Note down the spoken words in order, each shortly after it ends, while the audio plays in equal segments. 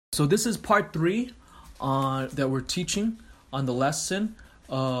So this is part 3 that we're teaching on the lesson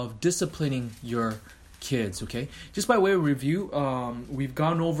of disciplining your kids, okay? Just by way of review, we've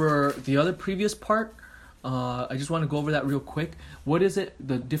gone over the other previous part. I just want to go over that real quick. What is it?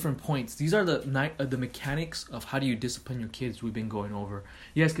 The different points. These are the mechanics of how do you discipline your kids we've been going over.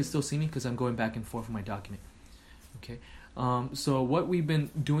 You guys can still see me because I'm going back and forth with my document. Okay. So what we've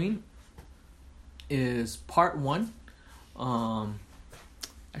been doing is part 1.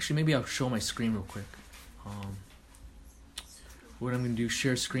 Actually, maybe I'll show my screen real quick. What I'm going to do,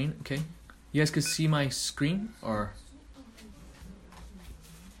 share screen, okay? You guys can see my screen, or...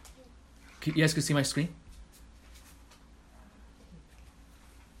 You guys can see my screen?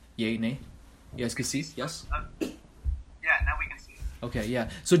 Yay, nay? You guys can see? Yes? Yeah, now we can see. Okay, yeah.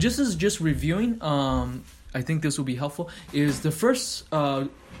 So just reviewing, I think this will be helpful, is the first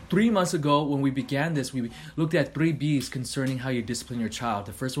 3 months ago when we began this, we looked at 3 B's concerning how you discipline your child.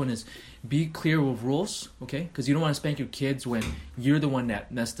 The first one is be clear with rules, okay? Because you don't want to spank your kids when you're the one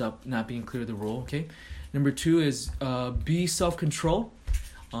that messed up not being clear with the rule, okay? Number 2 is be self-control.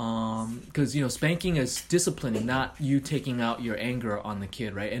 Because spanking is disciplining, not you taking out your anger on the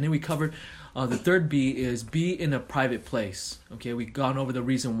kid, right? And then we covered the third B is be in a private place. Okay, we've gone over the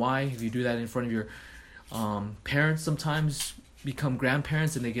reason why. If you do that in front of your parents, sometimes become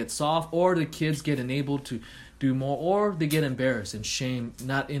grandparents and they get soft, or the kids get enabled to do more, or they get embarrassed and shame,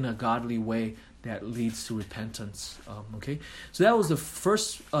 not in a godly way that leads to repentance. Okay, so that was the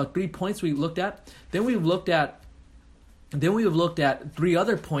first 3 points we looked at. Then we have looked at 3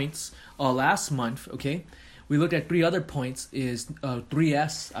 other points last month, okay? We looked at 3 other points, is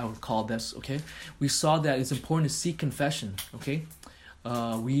 3S, I would call this, okay? We saw that it's important to seek confession, okay?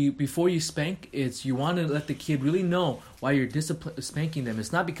 Before you spank, you want to let the kid really know why you're spanking them.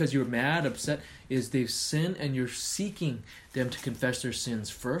 It's not because you're mad, upset, is they've sinned and you're seeking them to confess their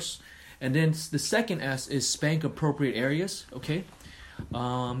sins first. And then the second S is spank appropriate areas, okay?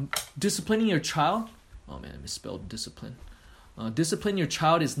 Disciplining your child. Oh man, I misspelled discipline. Discipline your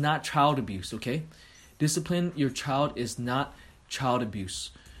child is not child abuse, okay? Discipline your child is not child abuse.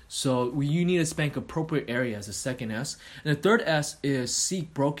 So you need to spank appropriate areas, the second S. And the third S is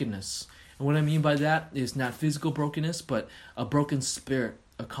seek brokenness. And what I mean by that is not physical brokenness, but a broken spirit,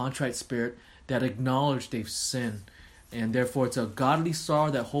 a contrite spirit that acknowledge they've sinned. And therefore, it's a godly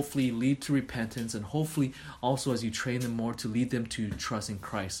sorrow that hopefully lead to repentance, and hopefully also as you train them more to lead them to trust in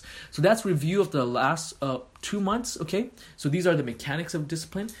Christ. So that's review of the last 2 months, okay? So these are the mechanics of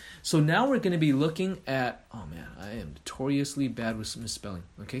discipline. So now we're going to be looking at, oh man, I am notoriously bad with misspelling,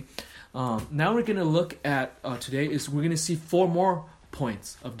 okay? Now we're going to look at, today we're going to see 4 more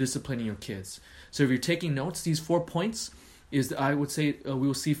points of disciplining your kids. So if you're taking notes, these 4 points is, I would say, we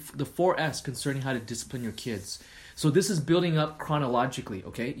will see the 4S concerning how to discipline your kids. So this is building up chronologically,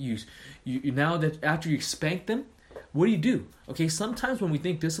 okay? You now that after you spank them, what do? Okay, sometimes when we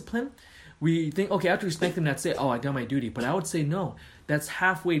think discipline, we think, okay, after you spank them, that's it. Oh, I done my duty. But I would say no, that's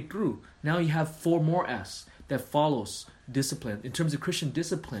halfway through. Now you have 4 more S that follows discipline. In terms of Christian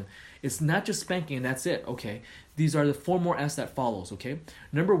discipline, it's not just spanking and that's it, okay? These are the 4 more S that follows, okay?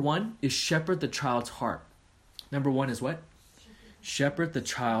 Number 1 is shepherd the child's heart. Number 1 is what? Shepherd the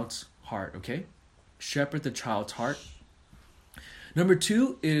child's heart, okay? Shepherd the child's heart. Number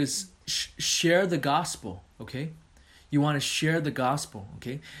 2 is share the gospel, okay? You want to share the gospel,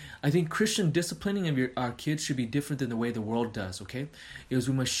 okay? I think Christian disciplining of our kids should be different than the way the world does, okay? Is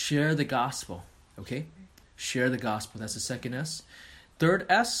we must share the gospel, okay? Share the gospel. That's the second S. Third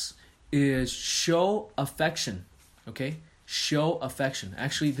S is show affection, okay? Show affection.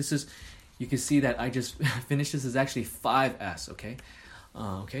 Actually, this is, you can see that I just finished this, is actually 5S, okay?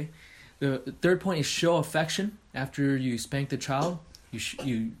 Okay? The third point is show affection. After you spank the child,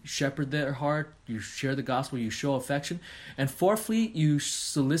 you shepherd their heart, you share the gospel, you show affection. And fourthly, you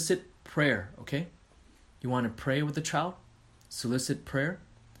solicit prayer, okay? You want to pray with the child, solicit prayer.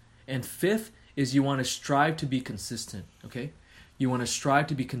 And fifth is you want to strive to be consistent, okay? You want to strive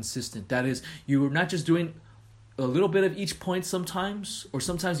to be consistent. That is, you're not just doing a little bit of each point sometimes, or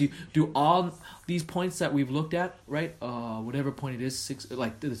sometimes you do all these points that we've looked at, right? Whatever point it is, 6,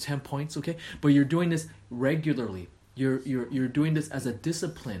 like the 10 points, okay? But you're doing this regularly. You're doing this as a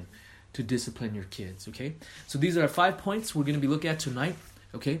discipline to discipline your kids, okay? So these are 5 points we're going to be looking at tonight,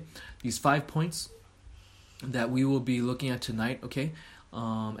 okay? These 5 points that we will be looking at tonight, okay?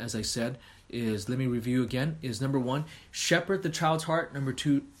 As I said, let me review again, is number 1, shepherd the child's heart. Number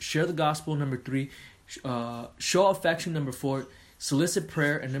 2, share the gospel. Number 3, show affection. Number 4, solicit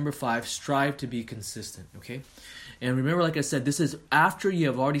prayer, and number 5, strive to be consistent, okay? And remember, like I said, this is after you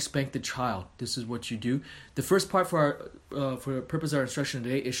have already spanked the child. This is what you do. The first part for the purpose of our instruction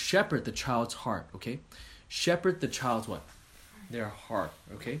today is shepherd the child's heart, okay? Shepherd the child's what? Their heart,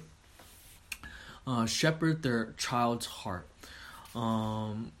 okay? Shepherd their child's heart.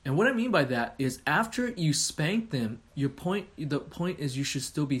 And what I mean by that is after you spank them, the point is you should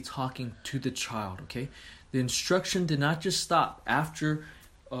still be talking to the child, okay? The instruction did not just stop after,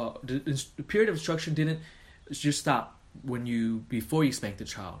 the period of instruction didn't just stop before you spank the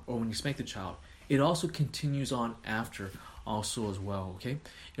child or when you spank the child. It also continues on after also as well, okay?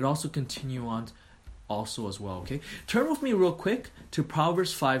 It also continue on also as well, okay? Turn with me real quick to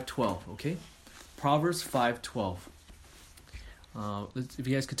Proverbs 5:12, okay? Proverbs 5:12. If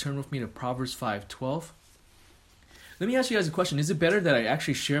you guys could turn with me to Proverbs 5:12. Let me ask you guys a question. Is it better that I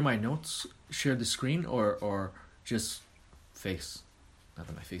actually share my notes, share the screen, or just face? Not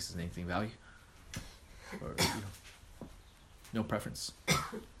that my face is anything value. Or, no preference.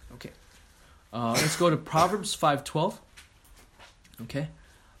 Okay. Let's go to Proverbs 5:12. Okay.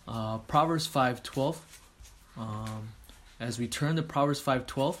 Proverbs 5:12. As we turn to Proverbs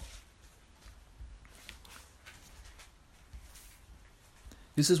 5:12.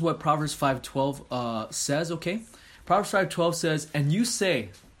 This is what Proverbs 5:12 says, okay? Proverbs 5:12 says, "And you say,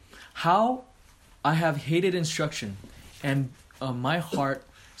 how I have hated instruction, and my heart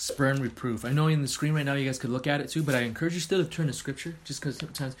spurn reproof." I know in the screen right now you guys could look at it too, but I encourage you still to turn to scripture, just because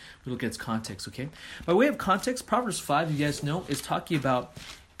sometimes we look at its context, okay? By way of context, Proverbs 5, you guys know, is talking about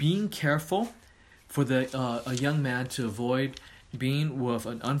being careful for a young man to avoid being with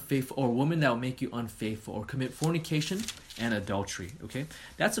an unfaithful or a woman that will make you unfaithful or commit fornication and adultery, okay?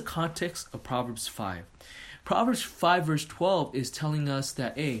 That's the context of Proverbs 5. Proverbs 5 verse 12 is telling us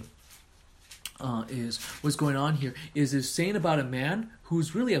that is what's going on here is saying about a man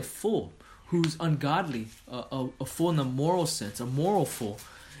who's really a fool, who's ungodly, a fool in the moral sense, a moral fool,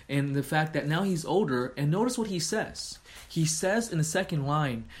 and the fact that now he's older. And notice what he says. He says in the second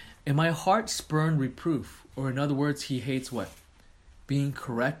line, "And my heart spurned reproof," or in other words, he hates what? Being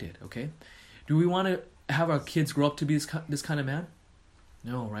corrected, okay? Do we want to have our kids grow up to be this kind of man?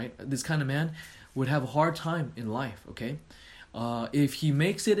 No, right? This kind of man would have a hard time in life, okay? If he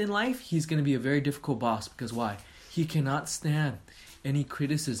makes it in life, he's going to be a very difficult boss. Because why? He cannot stand any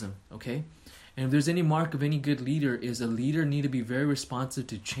criticism, okay? And if there's any mark of any good leader, is a leader need to be very responsive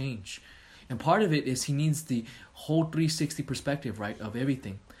to change. And part of it is he needs the whole 360 perspective, right, of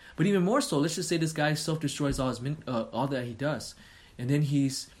everything. But even more so, let's just say this guy self-destroys all that he does. And then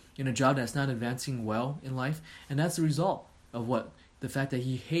he's in a job that's not advancing well in life. And that's the result of what? The fact that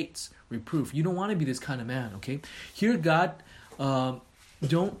he hates reproof. You don't want to be this kind of man, okay? Here God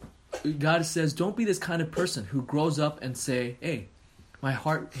says, don't be this kind of person who grows up and say, "Hey, my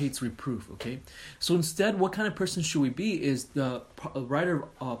heart hates reproof," okay? So instead, what kind of person should we be is the writer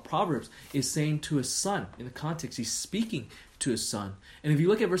of Proverbs is saying to his son. In the context, he's speaking to his son. And if you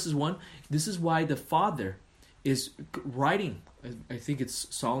look at verses 1, this is why the father is writing. I think it's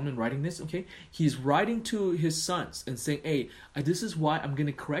Solomon writing this, okay? He's writing to his sons and saying, "Hey, this is why I'm going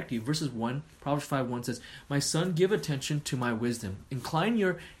to correct you." Verses 1, Proverbs 5:1 says, "My son, give attention to my wisdom. Incline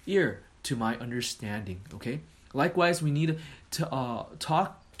your ear to my understanding," okay? Likewise, we need to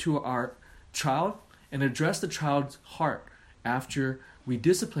talk to our child and address the child's heart after we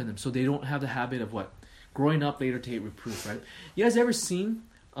discipline them so they don't have the habit of what? Growing up later to hate reproof, right? You guys ever seen,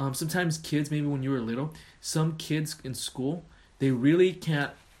 sometimes kids, maybe when you were little, some kids in school, they really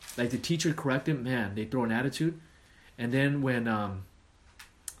can't, like the teacher correct them, man, they throw an attitude. And then when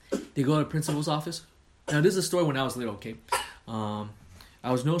they go to the principal's office. Now this is a story when I was little, okay?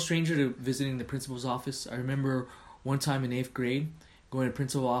 I was no stranger to visiting the principal's office. I remember one time in 8th grade going to the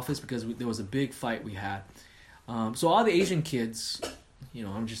principal's office because there was a big fight we had. So all the Asian kids,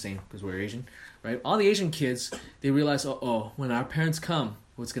 I'm just saying because we're Asian, right? All the Asian kids, they realize, when our parents come,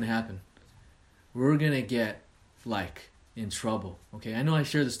 what's going to happen? We're going to get, in trouble, okay? I know I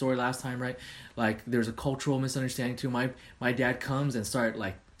shared the story last time, right? There's a cultural misunderstanding too. My dad comes and start,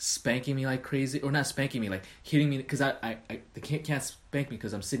 spanking me like crazy. Or not spanking me, hitting me, because they can't spank me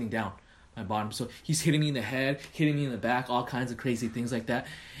because I'm sitting down, my bottom. So he's hitting me in the head, hitting me in the back, all kinds of crazy things like that.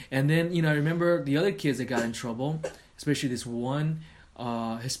 And then, I remember the other kids that got in trouble, especially this one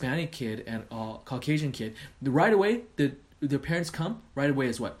Hispanic kid and Caucasian kid. Right away, their parents come, right away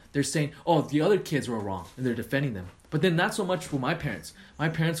is what? They're saying, the other kids were wrong, and they're defending them. But then not so much for my parents. My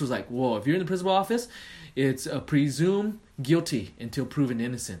parents was like, whoa, if you're in the principal office, it's presumed guilty until proven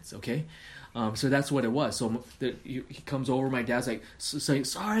innocence, okay? So that's what it was. So he comes over. My dad's like, say,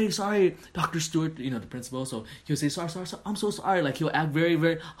 sorry, Dr. Stewart, the principal. So he'll say, sorry, I'm so sorry. Like, he'll act very,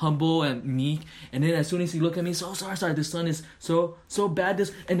 very humble and meek. And then as soon as he look at me, so sorry, this son is so bad.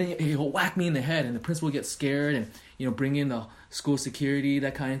 And then he'll whack me in the head. And the principal gets scared and, bring in the school security,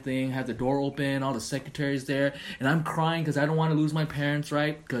 that kind of thing, have the door open, all the secretaries there. And I'm crying because I don't want to lose my parents,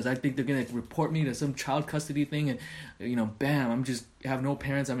 right? Because I think they're going to report me to some child custody thing. And, bam, I'm just have no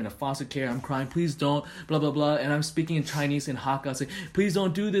parents. I'm in a foster care. I'm crying. Please don't, blah, blah, blah. And I'm speaking in Chinese in Hakka. Saying, please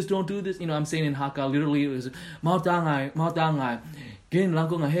don't do this. I'm saying in Hakka, literally, it was, Mao Dangai.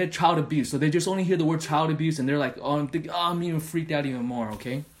 Child abuse. So they just only hear the word child abuse. And they're like, I'm even freaked out even more,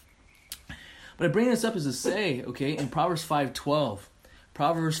 okay? But I bring this up as to say, okay, in Proverbs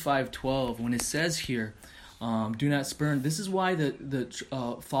 5:12, when it says here, do not spurn, this is why the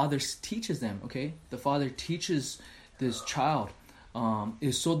father teaches them, okay? The father teaches this child,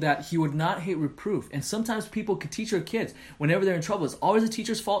 is so that he would not hate reproof. And sometimes people could teach their kids whenever they're in trouble. It's always the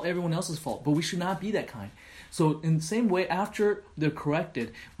teacher's fault, everyone else's fault. But we should not be that kind. So in the same way, after they're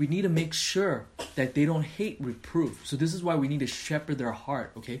corrected, we need to make sure that they don't hate reproof. So this is why we need to shepherd their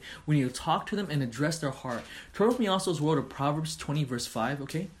heart, okay? We need to talk to them and address their heart. Turn with me also as well to Proverbs 20 verse 5,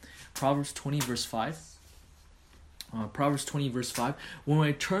 okay? Proverbs 20 verse 5. Proverbs 20 verse 5. When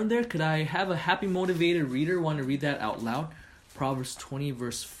I turn there, could I have a happy motivated reader want to read that out loud? Proverbs 20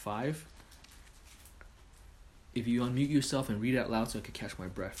 verse 5. If you unmute yourself and read it out loud so I could catch my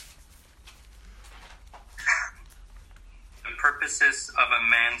breath. Purposes of a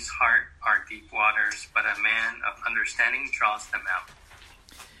man's heart are deep waters, but a man of understanding draws them out.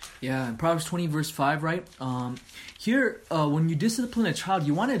 Yeah, in Proverbs 20 verse 5, right? Here, when you discipline a child,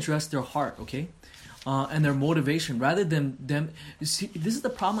 you want to address their heart, okay? And their motivation, rather than them. You see, this is the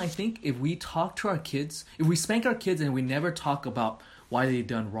problem, I think, if we talk to our kids, if we spank our kids and we never talk about why they've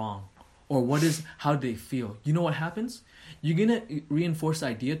done wrong, or how they feel. You know what happens? You're going to reinforce the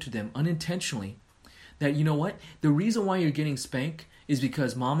idea to them unintentionally that, you know what, the reason why you're getting spanked is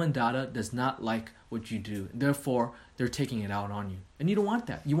because mom and dada does not like what you do. Therefore, they're taking it out on you. And you don't want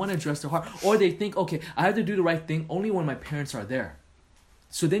that. You want to address their heart. Or they think, okay, I have to do the right thing only when my parents are there.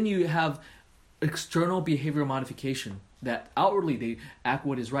 So then you have external behavioral modification that outwardly they act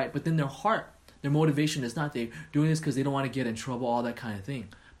what is right. But then their heart, their motivation is not, they're doing this because they don't want to get in trouble, all that kind of thing.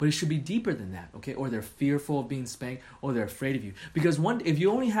 But it should be deeper than that, okay? Or they're fearful of being spanked, or they're afraid of you. Because if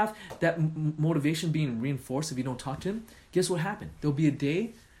you only have that motivation being reinforced if you don't talk to him, guess what happened? There'll be a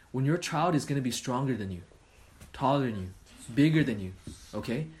day when your child is going to be stronger than you, taller than you, bigger than you,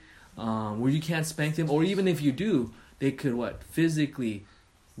 okay? Where you can't spank them, or even if you do, they could physically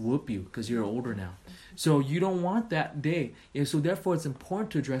whoop you because you're older now. So you don't want that day. And so therefore it's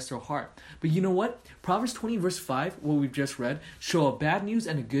important to address their heart. But you know what? Proverbs 20 verse 5, what we've just read, show a bad news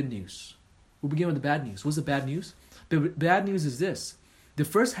and a good news. We'll begin with the bad news. What's the bad news? The bad news is this. The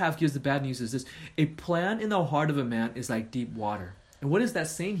first half gives the bad news is this. A plan in the heart of a man is like deep water. And what is that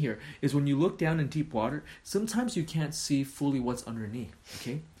saying here? Is when you look down in deep water, sometimes you can't see fully what's underneath.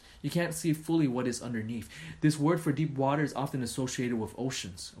 Okay? You can't see fully what is underneath. This word for deep water is often associated with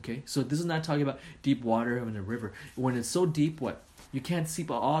oceans. Okay? So this is not talking about deep water in a river. When it's so deep, you can't see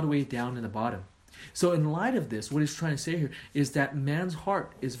all the way down in the bottom. So in light of this, what he's trying to say here is that man's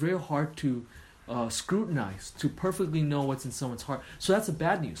heart is very hard to scrutinize, to perfectly know what's in someone's heart. So that's the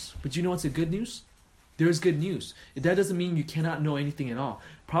bad news. But you know what's the good news? There's good news. That doesn't mean you cannot know anything at all.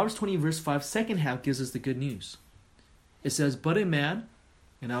 Proverbs 20 verse 5, second half gives us the good news. It says, but a man,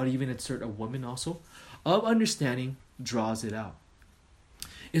 and I would even insert a woman also, of understanding draws it out.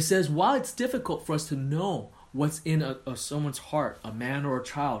 It says, while it's difficult for us to know what's in someone's heart, a man or a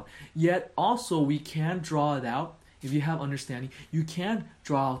child, yet also we can draw it out. If you have understanding, you can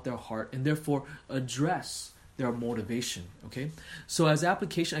draw out their heart and therefore address their motivation. Okay? So as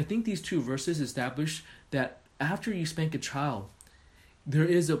application, I think these two verses establish that after you spank a child, there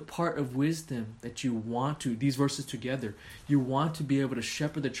is a part of wisdom that you want to, these verses together, you want to be able to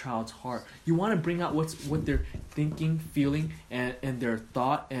shepherd the child's heart. You want to bring out what they're thinking, feeling, and their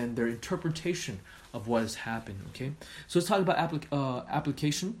thought and their interpretation of what has happened. Okay? So let's talk about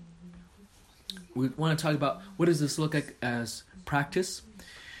application. We want to talk about what does this look like as practice.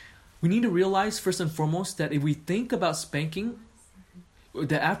 We need to realize first and foremost that if we think about spanking,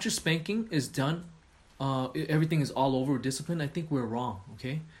 that after spanking is done, everything is all over with discipline, I think we're wrong,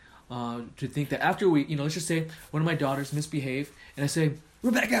 okay? To think that after let's just say one of my daughters misbehave, and I say,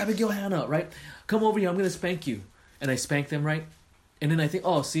 Rebecca, Abigail, Hannah, right? Come over here, I'm going to spank you. And I spank them, right? And then I think,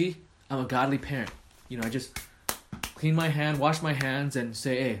 oh, see, I'm a godly parent. I just clean my hand, wash my hands, and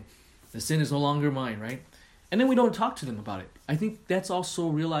say, hey, the sin is no longer mine, right? and then we don't talk to them about it. I think that's also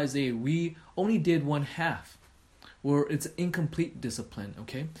realize we only did one half, where it's incomplete discipline.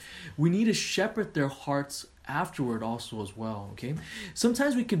 Okay, we need to shepherd their hearts afterward also as well. Okay,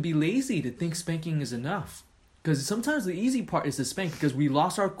 sometimes we can be lazy to think spanking is enough. Because sometimes the easy part is to spank because we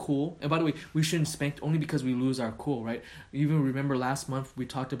lost our cool. And by the way, we shouldn't spank only because we lose our cool, right? Even remember last month we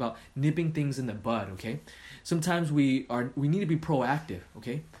talked about nipping things in the bud, okay? Sometimes we need to be proactive,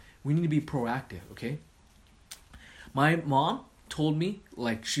 okay? We need to be proactive, okay? My mom told me,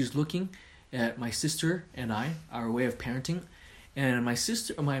 like, she's looking at my sister and I, our way of parenting. And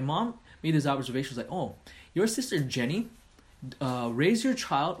my mom made this observation, like, oh, your sister Jenny, raise her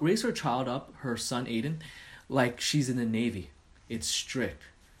child up, her son Aiden, like she's in the Navy. It's strict.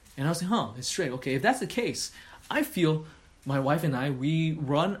 And I was like, it's strict. Okay, if that's the case, I feel my wife and I, we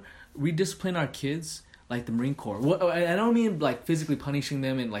discipline our kids like the Marine Corps. I don't mean like physically punishing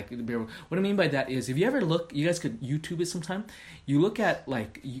them and like, what I mean by that is if you ever look, you guys could YouTube it sometime. You look at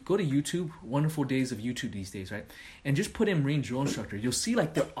like, you go to YouTube, wonderful days of YouTube these days, right? And just put in Marine drill instructor. You'll see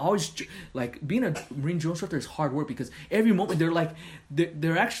like they're always, like being a Marine drill instructor is hard work because every moment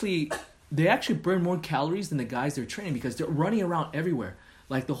they actually burn more calories than the guys they're training because they're running around everywhere.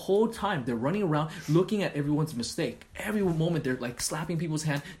 Like the whole time they're running around looking at everyone's mistake. Every moment they're like slapping people's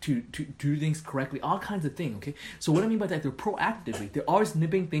hand to do things correctly. All kinds of things, okay? So what I mean by that, they're proactively. They're always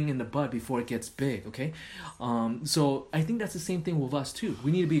nipping things in the bud before it gets big, okay? So I think that's the same thing with us too.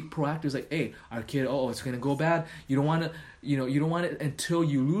 We need to be proactive. It's like, hey, our kid, it's going to go bad. You don't want it until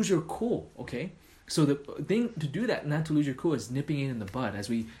you lose your cool, okay? So the thing to do that, not to lose your cool, is nipping it in the bud, as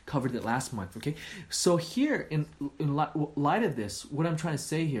we covered it last month, okay? So here, in light of this, what I'm trying to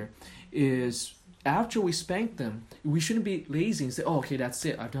say here is after we spank them, we shouldn't be lazy and say, okay, that's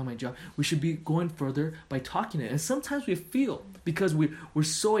it, I've done my job. We should be going further by talking to it. And sometimes we feel, because we're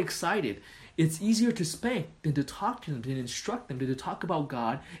so excited, it's easier to spank than to talk to them, than to instruct them, than to talk about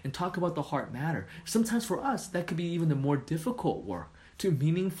God and talk about the heart matter. Sometimes for us, that could be even the more difficult work, to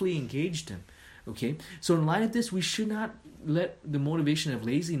meaningfully engage them. Okay, so in light of this, we should not let the motivation of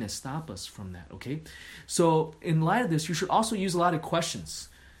laziness stop us from that. Okay, so in light of this, you should also use a lot of questions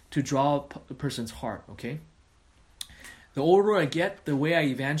to draw a person's heart. Okay, the older I get, the way I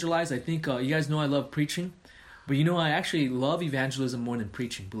evangelize, I think you guys know I love preaching, but I actually love evangelism more than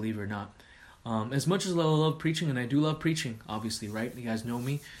preaching, believe it or not. As much as I love preaching, and I do love preaching, obviously, right? You guys know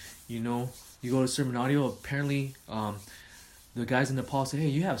me. You go to Sermon Audio, apparently. The guys in Nepal say, hey,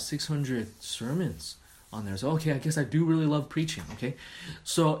 you have 600 sermons on there. So, okay, I guess I do really love preaching, okay?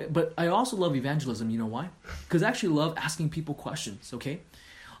 So, but I also love evangelism. You know why? Because I actually love asking people questions, okay?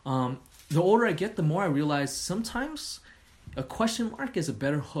 The older I get, the more I realize sometimes a question mark is a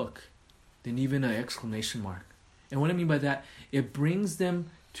better hook than even an exclamation mark. And what I mean by that, it brings them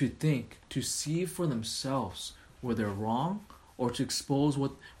to think, to see for themselves where they're wrong, or to expose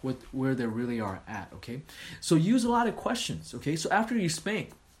where they really are at, okay? So use a lot of questions, okay? So after you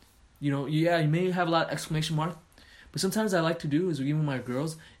spank, you may have a lot of exclamation mark, but sometimes I like to do is even my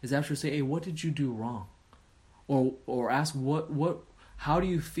girls is after say, hey, what did you do wrong? Or ask how do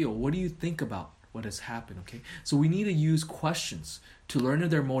you feel? What do you think about what has happened, okay? So we need to use questions to learn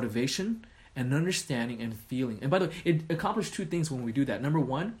their motivation and understanding and feeling. And by the way, it accomplishes two things when we do that. Number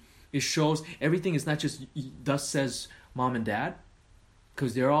one, it shows everything is not just thus says mom and dad,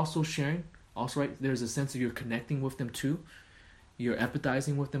 because they're also sharing. Also, right, there's a sense of you're connecting with them too. You're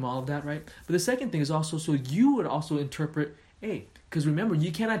empathizing with them, all of that, right? But the second thing is also so you would also interpret, hey, because remember,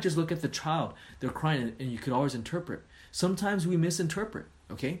 you cannot just look at the child, they're crying, and you could always interpret. Sometimes we misinterpret,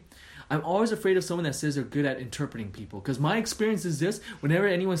 okay? I'm always afraid of someone that says they're good at interpreting people, because my experience is this: whenever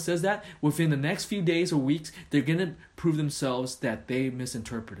anyone says that, within the next few days or weeks, they're going to prove themselves that they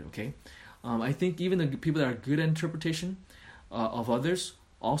misinterpreted, okay? I think even the people that are good at interpretation of others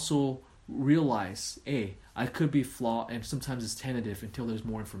also realize, hey, I could be flawed, and sometimes it's tentative until there's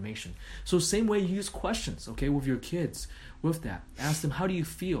more information. So same way you use questions, okay, with your kids, with that. Ask them, how do you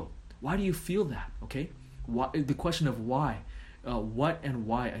feel? Why do you feel that, okay? Why, the question of why, what and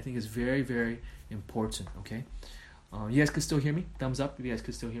why, I think is very, very important, okay? You guys could still hear me? Thumbs up if you guys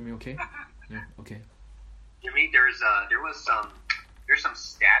could still hear me, okay? Yeah, okay. Jimmy, there was some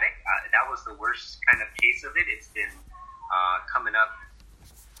static. That was the worst kind of case of it. It's been coming up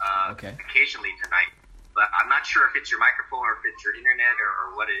occasionally tonight. But I'm not sure if it's your microphone or if it's your internet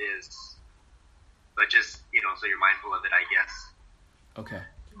or what it is. But just, so you're mindful of it, I guess. Okay.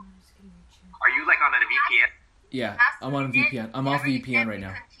 Are you like on a VPN? Yeah, I'm on VPN. I'm off VPN right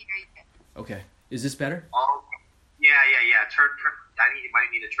now. Okay. Is this better? Oh, yeah. I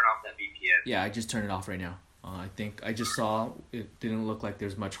might need to turn off that VPN. Yeah, I just turned it off right now. I think I just saw it didn't look like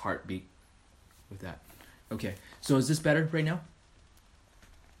there's much heartbeat with that. Okay. So is this better right now?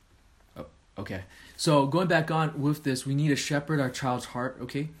 Oh, okay. So going back on with this, we need to shepherd our child's heart,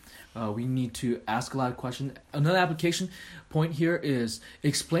 okay? We need to ask a lot of questions. Another application point here is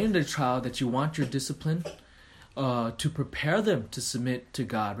explain to the child that you want your discipline to prepare them to submit to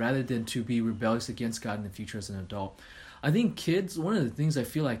God rather than to be rebellious against God in the future as an adult. I think kids, one of the things I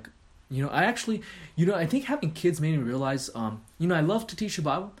feel like, I think having kids made me realize, I love to teach the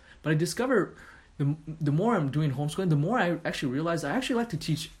Bible, but I discover the more I'm doing homeschooling, the more I actually realize I actually like to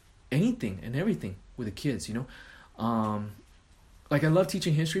teach anything and everything with the kids, like I love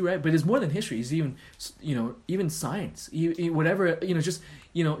teaching history, right? But it's more than history. It's even science, whatever,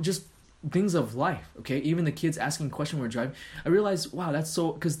 just things of life, okay? Even the kids asking a question when we're driving. I realize, wow, that's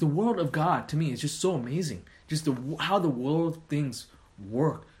so, because the world of God, to me, is just so amazing. Just how the world things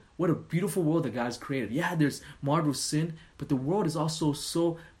work. What a beautiful world that God has created. Yeah, there's marred with sin, but the world is also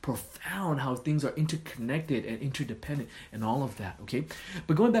so profound how things are interconnected and interdependent and all of that, okay?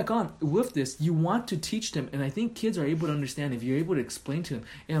 But going back on with this, you want to teach them, and I think kids are able to understand if you're able to explain to them,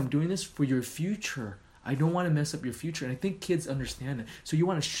 hey, I'm doing this for your future. I don't want to mess up your future. And I think kids understand it. So you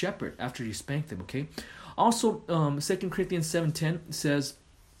want to shepherd after you spank them, okay? Also, 2 Corinthians 7:10 says,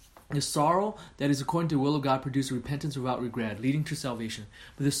 the sorrow that is according to the will of God produces repentance without regret, leading to salvation.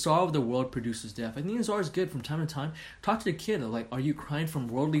 But the sorrow of the world produces death. I think it's always good from time to time. Talk to the kid, like, are you crying from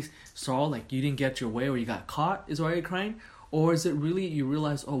worldly sorrow, like you didn't get your way or you got caught is why you're crying? Or is it really you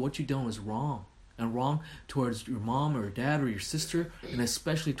realize, what you done was wrong, and wrong towards your mom or your dad or your sister, and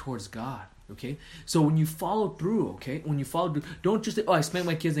especially towards God? Okay, so when you follow through, don't just say, I spanked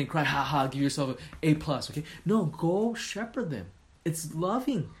my kids and cry, give yourself an A+, okay? No, go shepherd them. It's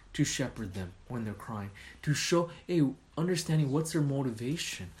loving to shepherd them when they're crying, to show, understanding what's their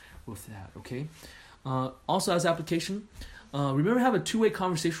motivation with that, okay? Also, as application, remember to have a two-way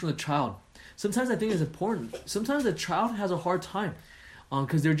conversation with a child. Sometimes I think it's important. Sometimes the child has a hard time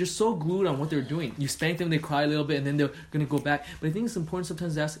because they're just so glued on what they're doing. You spank them, they cry a little bit, and then they're going to go back. But I think it's important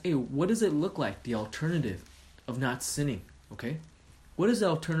sometimes to ask, what does it look like, the alternative of not sinning, okay? What does the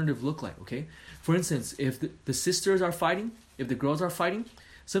alternative look like, okay? For instance, if the sisters are fighting, if the girls are fighting,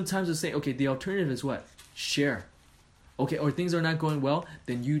 sometimes they'll say, okay, the alternative is what? Share. Okay, or things are not going well,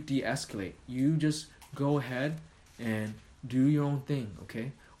 then you de-escalate. You just go ahead and do your own thing,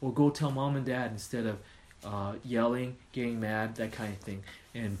 okay? Or go tell mom and dad instead of yelling, getting mad, that kind of thing,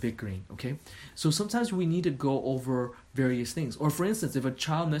 and bickering, okay? So sometimes we need to go over various things. Or for instance, if a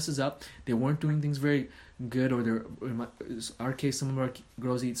child messes up, they weren't doing things very good, or in our case, some of our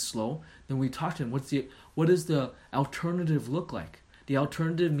girls eat slow, then we talk to them, what does the alternative look like? The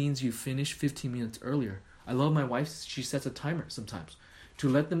alternative means you finish 15 minutes earlier. I love my wife, she sets a timer sometimes to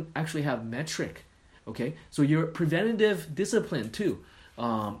let them actually have metric, okay? So your preventative discipline too.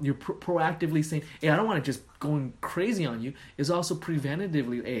 You're proactively saying, hey, I don't want to just going crazy on you. It's also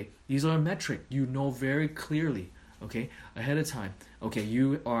preventatively, hey, these are a metric. You know very clearly, okay, ahead of time. Okay,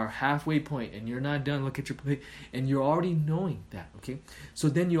 you are halfway point and you're not done. Look at your plate, and you're already knowing that, okay? So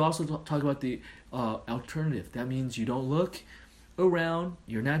then you also talk about the alternative. That means you don't look around.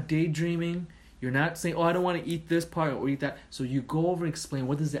 You're not daydreaming. You're not saying, I don't want to eat this part or eat that. So you go over and explain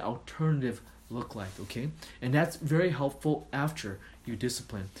what does the alternative look like, okay? And that's very helpful after you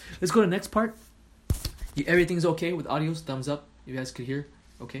discipline. Let's go to the next part. Everything's okay with audios? Thumbs up. You guys could hear?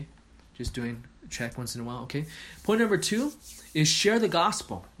 Okay. Just doing a check once in a while, okay? Point number 2 is share the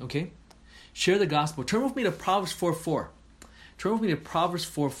gospel, okay? Share the gospel. Turn with me to Proverbs 4:4. Turn with me to Proverbs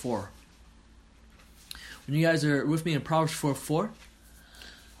 4:4. When you guys are with me in Proverbs 4:4,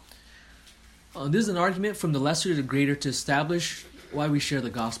 this is an argument from the lesser to the greater to establish why we share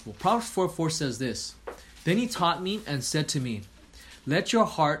the gospel. Proverbs 4:4 says this, then he taught me and said to me, let your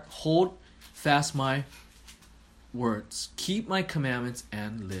heart hold fast my words. Keep my commandments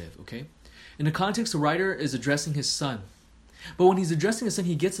and live, okay? In the context, the writer is addressing his son. But when he's addressing his son,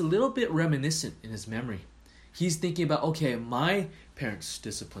 he gets a little bit reminiscent in his memory. He's thinking about, okay, my parents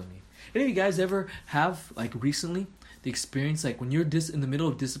disciplined me. Any of you guys ever have, like recently, the experience, like when you're in the middle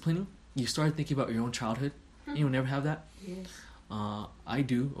of disciplining, you start thinking about your own childhood? Anyone ever have that? Yes. I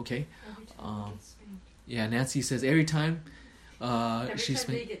do, okay? Every time you get spanked. Yeah, Nancy says every time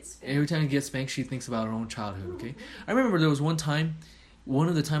Every time he gets spanked, she thinks about her own childhood, okay? I remember there was one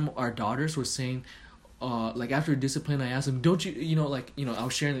of the time our daughters were saying, like after discipline, I asked them, don't you, I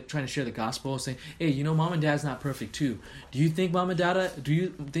was trying to share the gospel, saying, hey, mom and dad's not perfect too. Do you think mom and dad, do you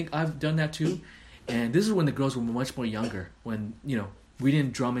think I've done that too? And this is when the girls were much more younger, when, we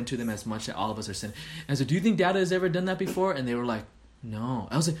didn't drum into them as much that all of us are sinning. And so, do you think dad has ever done that before? And they were like, no.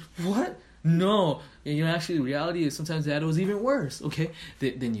 I was like, what? No, actually, the reality is sometimes dad was even worse, okay,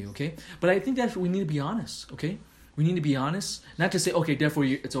 than you, okay? But I think that we need to be honest, okay? We need to be honest, not to say, okay, therefore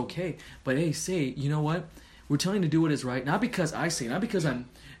it's okay, but hey, say, you know what? We're telling you to do what is right, not because I say, not because I'm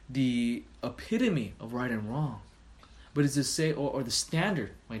the epitome of right and wrong, but it's to say, or the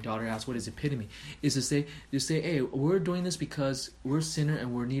standard, my daughter asked, what is epitome? Is to say, hey, we're doing this because we're a sinner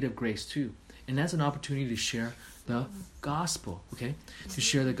and we're in need of grace too. And that's an opportunity to share the gospel, okay? To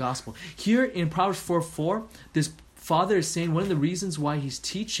share the gospel. Here in Proverbs 4:4, this father is saying one of the reasons why he's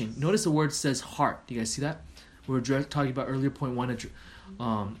teaching. Notice the word says heart. Do you guys see that? We were talking about earlier, point 1.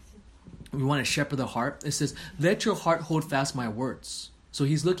 We want to shepherd the heart. It says, let your heart hold fast my words. So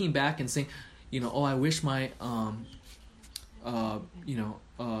he's looking back and saying, I wish my,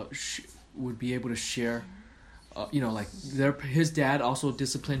 would be able to share, his dad also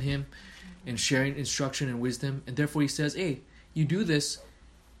disciplined him and sharing instruction and wisdom, and therefore he says, hey, you do this,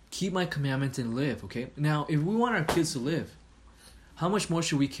 keep my commandments and live, okay? Now, if we want our kids to live, how much more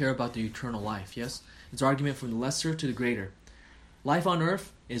should we care about the eternal life, yes? It's argument from the lesser to the greater. Life on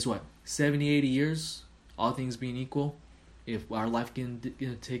earth is what? 70, 80 years, all things being equal, if our life can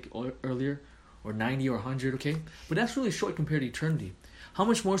take earlier, or 90 or 100, okay? But that's really short compared to eternity. How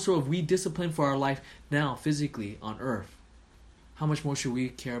much more so if we discipline for our life now, physically, on earth? How much more should we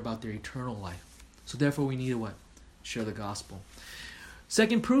care about their eternal life? So therefore we need to what? Share the gospel.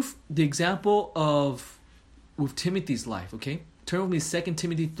 Second proof, the example of with Timothy's life, okay? Turn with me to 2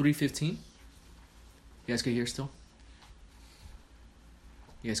 Timothy 3:15. You guys can hear still?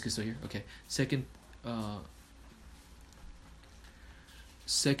 You guys can still hear? Okay. 2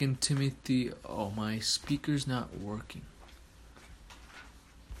 Timothy, my speaker's not working.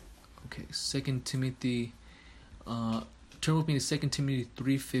 Okay, 2 Timothy, turn with me to 2 Timothy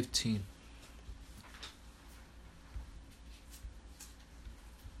 3:15.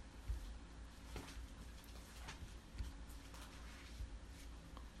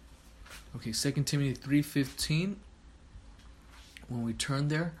 Okay, 2 Timothy 3:15. When we turn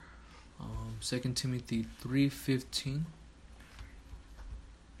there, 2 Timothy 3:15.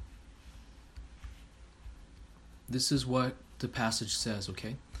 This is what the passage says,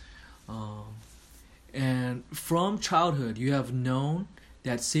 okay? And from childhood you have known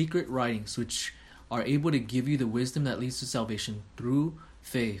that sacred writings which are able to give you the wisdom that leads to salvation through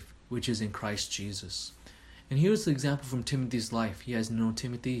faith which is in Christ Jesus. And here's the example from Timothy's life. He has known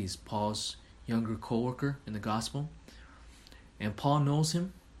Timothy. He's Paul's younger co-worker in the gospel. And Paul knows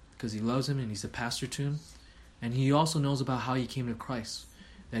him because he loves him and he's a pastor to him. And he also knows about how he came to Christ.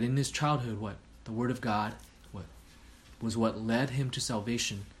 That in his childhood, the Word of God was what led him to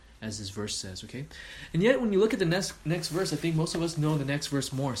salvation, as this verse says, okay? And yet, when you look at the next verse, I think most of us know the next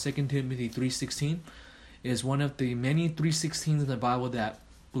verse more. 2 Timothy 3:16 is one of the many 3:16s in the Bible that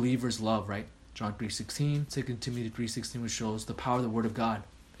believers love, right? John 3:16, 2 Timothy 3:16, which shows the power of the Word of God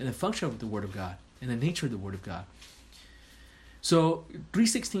and the function of the Word of God and the nature of the Word of God. So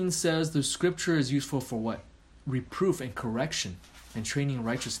 3:16 says the Scripture is useful for what? Reproof and correction and training in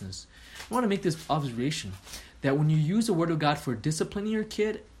righteousness. I want to make this observation that when you use the Word of God for disciplining your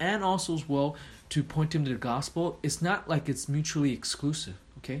kid and also as well to point him to the gospel, it's not like it's mutually exclusive,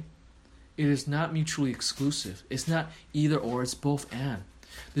 okay? It is not mutually exclusive. It's not either or, it's both and.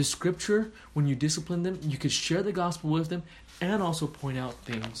 The Scripture, when you discipline them, you could share the gospel with them and also point out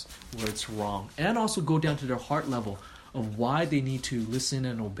things where it's wrong. And also go down to their heart level of why they need to listen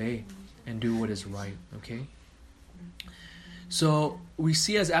and obey and do what is right, okay? So we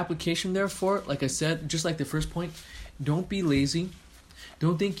see as application, therefore, like I said, just like the first point, don't be lazy.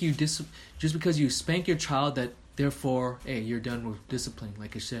 Don't think just because you spank your child that therefore, hey, you're done with discipline.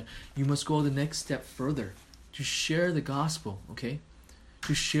 Like I said, you must go the next step further to share the gospel, okay?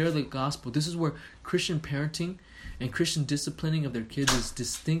 To share the gospel. This is where Christian parenting and Christian disciplining of their kids is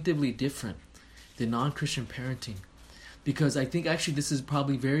distinctively different than non-Christian parenting. Because I think actually this is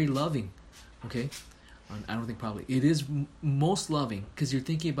probably very loving, okay? I don't think probably. It is most loving because you're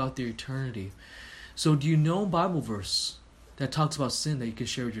thinking about their eternity. So do you know a Bible verse that talks about sin that you can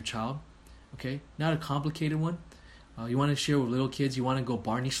share with your child? Okay? Not a complicated one. You want to share with little kids, you want to go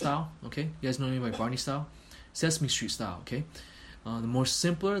Barney style, okay? You guys know anything by Barney style? Sesame Street style, okay? The more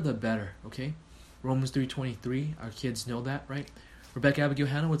simpler, the better, okay? Romans 3:23, our kids know that, right? Rebecca, Abigail,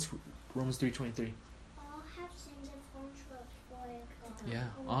 Hannah, what's Romans 3:23? All have sinned and fallen short of the glory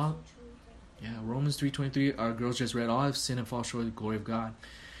of God. Yeah, Romans 3:23, our girls just read, all have sinned and fall short of the glory of God.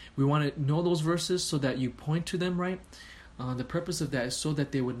 We want to know those verses so that you point to them, right? The purpose of that is so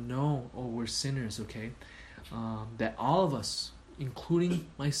that they would know, we're sinners, okay? That all of us, including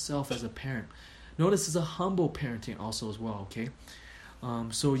myself as a parent, notice it's a humble parenting also as well, okay?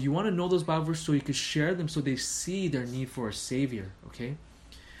 So you want to know those Bible verses so you can share them so they see their need for a Savior, okay?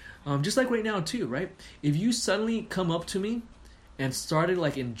 Just like right now too, right? If you suddenly come up to me and started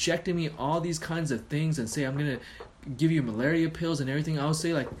like injecting me all these kinds of things and say I'm going to give you malaria pills and everything, I would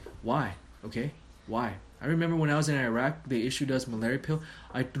say like, why? Okay? Why? I remember when I was in Iraq, they issued us malaria pill.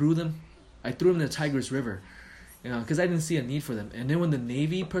 I threw them in the Tigris River. Because I didn't see a need for them. And then when the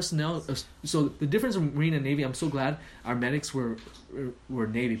Navy personnel... So the difference in Marine and Navy, I'm so glad our medics were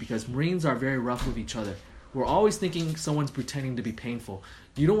Navy, because Marines are very rough with each other. We're always thinking someone's pretending to be painful.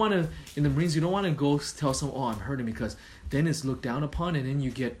 You don't want to... In the Marines, you don't want to go tell someone, oh, I'm hurting, because then it's looked down upon, and then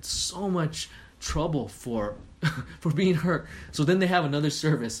you get so much trouble for being hurt. So then they have another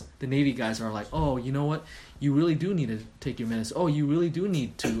service. The Navy guys are like, oh, you know what? You really do need to take your medicine. Oh, you really do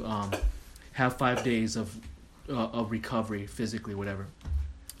need to have 5 days of recovery, physically, whatever.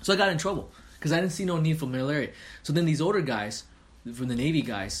 So I got in trouble because I didn't see no need for malaria. So then these older guys from the Navy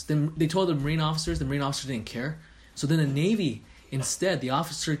guys, then they told the Marine officers didn't care. So then the Navy, instead, the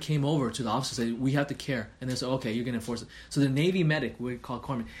officer came over to the officer and said, we have to care. And they said, okay, you're going to enforce it. So the Navy medic, we call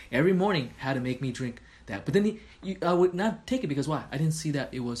corpsman, every morning had to make me drink that. But then I would not take it because why? I didn't see that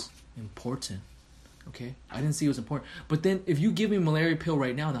it was important. Okay, I didn't see it was important. But then, if you give me a malaria pill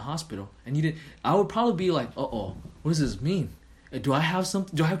right now in the hospital, and you didn't, I would probably be like, what does this mean? Do I have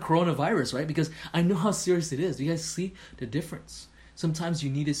something? Do I have coronavirus? Right? Because I know how serious it is. Do you guys see the difference? Sometimes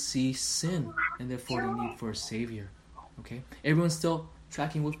you need to see sin, and therefore the need for a savior. Okay, everyone still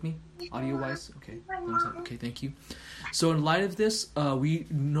tracking with me, audio wise? Okay, okay, thank you. So in light of this, we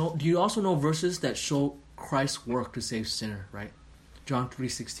know. Do you also know verses that show Christ's work to save sinner? Right, John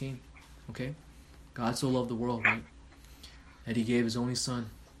 3:16. Okay. God so loved the world, right? That he gave his only son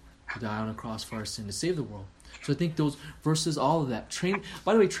to die on a cross for our sin, to save the world. So I think those verses, all of that.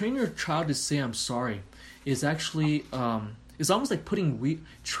 By the way, train your child to say I'm sorry is actually, it's almost like putting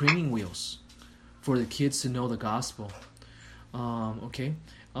training wheels for the kids to know the gospel. Okay?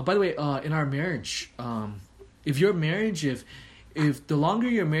 By the way, in our marriage, if your marriage, if the longer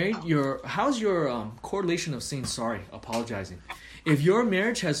you're married, how's your correlation of saying sorry, apologizing? If your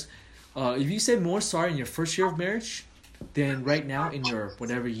marriage has... if you say more sorry in your first year of marriage than right now in your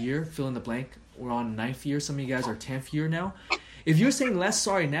whatever year, fill in the blank, we're on 9th year, some of you guys are 10th year now. If you're saying less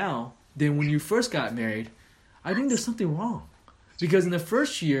sorry now than when you first got married, I think there's something wrong. Because in the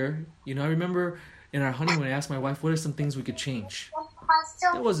first year, I remember in our honeymoon, I asked my wife, what are some things we could change?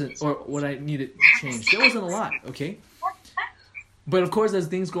 That wasn't, or what I needed changed. There wasn't a lot, okay? But of course, as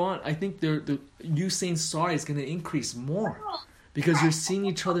things go on, I think you saying sorry is going to increase more. Because you're seeing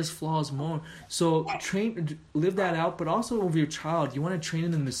each other's flaws more. So live that out, but also with your child, you want to train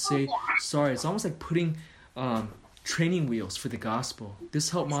them to say sorry. It's almost like putting training wheels for the gospel. This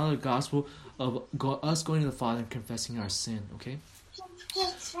helped model the gospel of us going to the Father and confessing our sin, okay?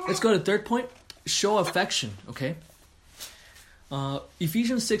 Let's go to the third point. Show affection, okay?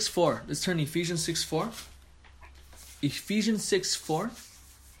 Ephesians 6:4. Let's turn to Ephesians 6:4. Ephesians 6:4.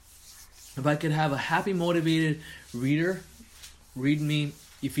 If I could have a happy, motivated reader... read me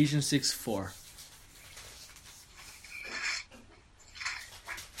Ephesians 6:4.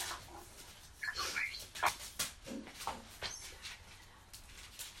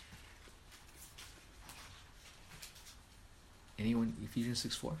 Anyone? Ephesians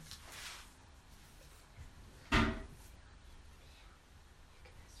 6:4.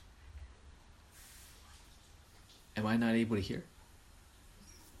 Am I not able to hear?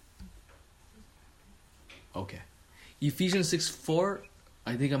 Okay. Ephesians 6:4,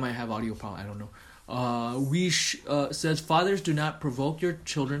 I think I might have audio problem, I don't know. Says, fathers, do not provoke your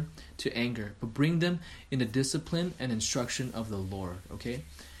children to anger, but bring them in the discipline and instruction of the Lord. Okay?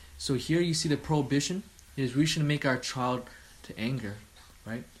 So here you see the prohibition is we shouldn't make our child to anger,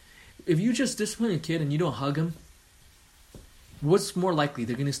 right? If you just discipline a kid and you don't hug him, what's more likely?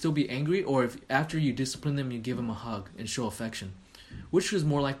 They're going to still be angry, or if after you discipline them, you give them a hug and show affection? Which is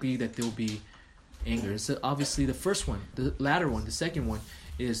more likely that they'll be anger? So obviously the first one, the latter one, the second one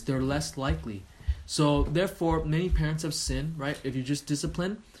is they're less likely. So therefore, many parents have sinned, right? If you just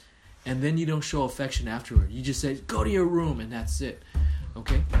discipline and then you don't show affection afterward, you just say, go to your room, and that's it.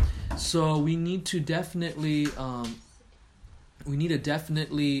 Okay? So we need to definitely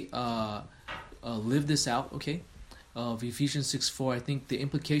live this out, okay? Of Ephesians 6:4, I think the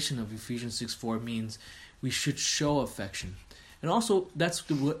implication of Ephesians 6:4 means we should show affection. And also, that's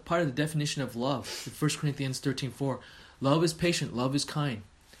part of the definition of love. 1 Corinthians 13:4, love is patient, love is kind,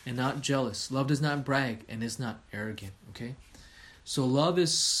 and not jealous. Love does not brag and is not arrogant. Okay? So love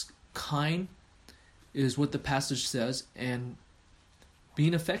is kind, is what the passage says, and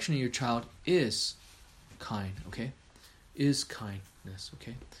being affectionate to your child is kind. Okay? Is kind.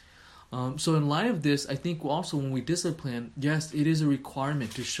 Okay. So in light of this, I think also when we discipline, yes, it is a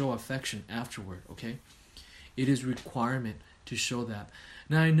requirement to show affection afterward. Okay, it is requirement to show that.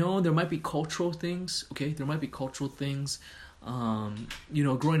 Now I know there might be cultural things. Okay, there might be cultural things.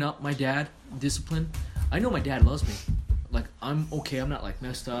 Growing up, my dad disciplined. I know my dad loves me. Like I'm okay. I'm not like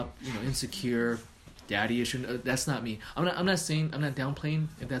messed up. Insecure, daddy issue. That's not me. I'm not saying. I'm not downplaying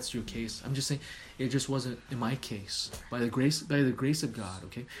if that's your case. I'm just saying it just wasn't in my case by the grace of God.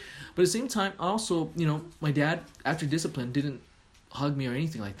 Okay, but at the same time, also my dad after discipline didn't hug me or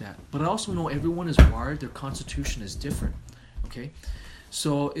anything like that. But I also know everyone is wired. Their constitution is different. Okay,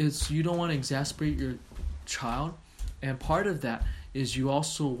 so you don't want to exasperate your child, and part of that is you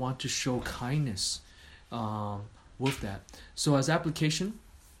also want to show kindness with that. So as application,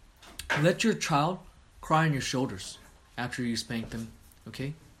 let your child cry on your shoulders after you spank them.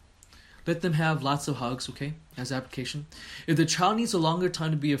 Okay, let them have lots of hugs. Okay, as application. If the child needs a longer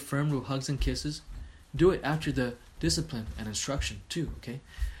time to be affirmed with hugs and kisses, do it after the discipline and instruction too. Okay,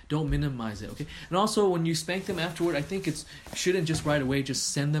 don't minimize it. Okay, and also when you spank them afterward, I think shouldn't just right away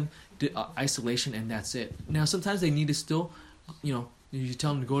just send them to isolation and that's it. Now sometimes they need to still, you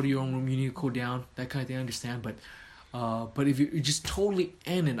tell them to go to your own room, you need to cool down, that kind of thing. I understand, but if you just totally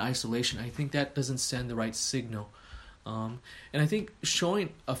end in isolation, I think that doesn't send the right signal. And I think showing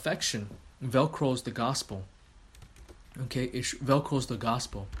affection velcros the gospel. Okay, it velcros the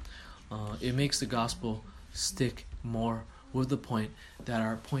gospel. It makes the gospel stick more with the point that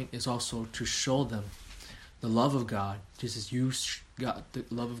our point is also to show them the love of God. Just as you got the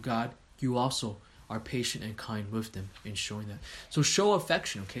love of God, you also are patient and kind with them in showing that. So show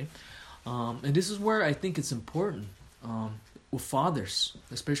affection, okay? And this is where I think it's important. With fathers,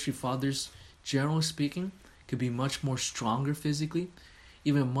 especially fathers, generally speaking, could be much more stronger physically,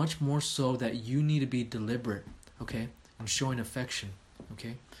 even much more so that you need to be deliberate, okay, in showing affection,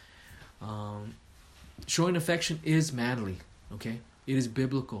 okay? Showing affection is manly, okay? It is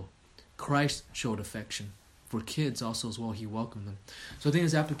biblical. Christ showed affection. For kids also as well, he welcomed them. So I think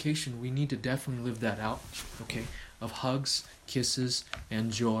as application, we need to definitely live that out, okay? Of hugs, kisses,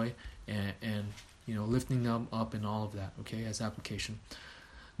 and joy, and lifting them up and all of that, okay, as application.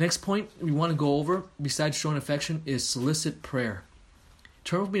 Next point we want to go over, besides showing affection, is solicit prayer.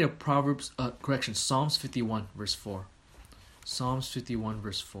 Turn with me to Psalms 51, verse 4. Psalms 51,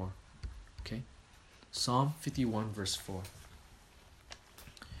 verse 4. Okay? Psalm 51, verse 4.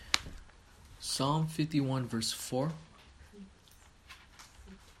 Psalm 51, verse 4.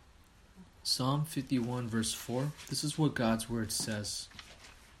 Psalm 51, verse 4. This is what God's word says.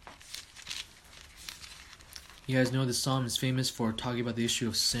 You guys know the psalm is famous for talking about the issue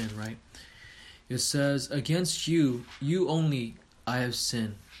of sin, right? It says, against you only I have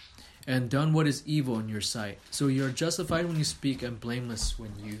sinned, and done what is evil in your sight. So you are justified when you speak and blameless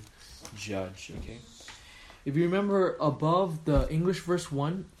when you judge, okay? If you remember above the English verse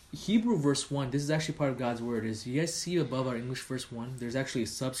 1, Hebrew verse 1, this is actually part of God's word, is you guys see above our English verse 1, there's actually a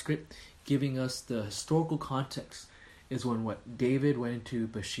subscript giving us the historical context, is when David went into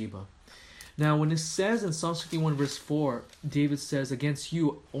Bathsheba. Now, when it says in Psalm 51 verse 4, David says, against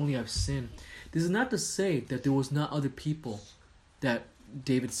you only I've sinned. This is not to say that there was not other people that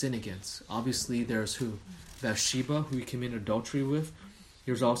David sinned against. Obviously, there's who? Bathsheba, who he committed adultery with.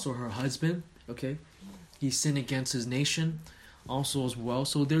 There's also her husband, okay? He sinned against his nation also as well.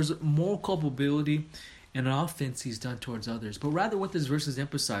 So there's more culpability and an offense he's done towards others. But rather what this verse is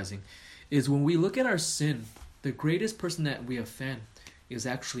emphasizing is when we look at our sin, the greatest person that we offend is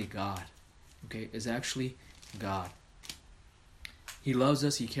actually God. Okay, is actually God. He loves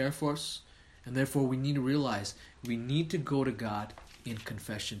us, he cares for us, and therefore we need to realize we need to go to God in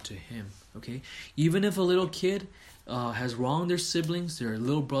confession to him. Okay, even if a little kid has wronged their siblings, their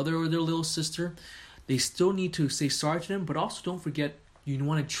little brother or their little sister, they still need to say sorry to them, but also don't forget you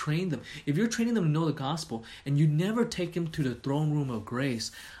want to train them. If you're training them to know the gospel and you never take them to the throne room of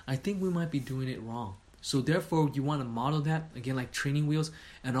grace, I think we might be doing it wrong. So therefore, you want to model that, again, like training wheels,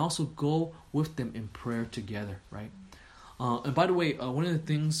 and also go with them in prayer together, right? And by the way, one of the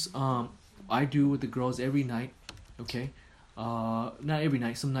things I do with the girls every night, okay? Not every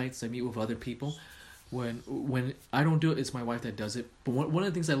night, some nights I meet with other people. When I don't do it, it's my wife that does it. But one of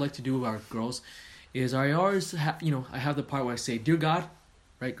the things I like to do with our girls is I always I have the part where I say, Dear God,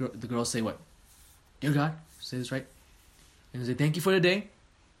 right? The girls say what? Dear God, say this right. And I say, thank you for the day.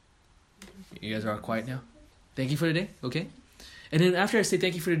 You guys are all quiet now. Thank you for the day, okay? And then after I say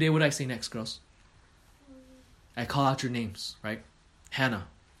thank you for the day, what do I say next, girls? I call out your names, right? Hannah.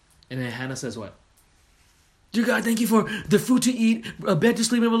 And then Hannah says what? Dear God, thank you for the food to eat, a bed to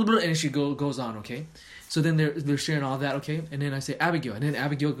sleep in, blah, blah, blah. And she goes on, okay? So then they're sharing all that, okay? And then I say Abigail. And then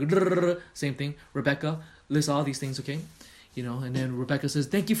Abigail, same thing. Rebecca lists all these things, okay? You know, and then Rebecca says,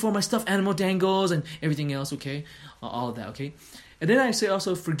 thank you for my stuffed animal dangles and everything else, okay? All of that, okay? And then I say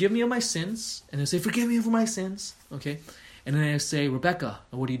also, forgive me of my sins. And I say, forgive me for my sins, okay? And then I say, Rebecca.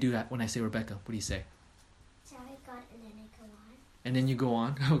 And what do you do when I say Rebecca? What do you say? Sorry, God, and then I go on. And then you go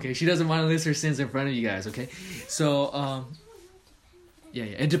on. Okay, she doesn't want to list her sins in front of you guys, okay? So, yeah,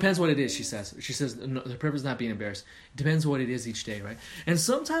 it depends what it is, she says. She says no, the purpose is not being embarrassed. It depends what it is each day, right? And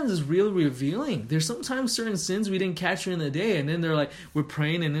sometimes it's really revealing. There's sometimes certain sins we didn't catch during the day, and then they're like, we're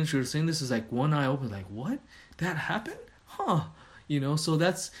praying, and then she's saying this is like one eye open, like, what? That happened? Huh. You know, so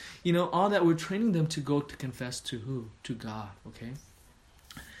that's, you know, all that we're training them to go to confess to who? To God, okay?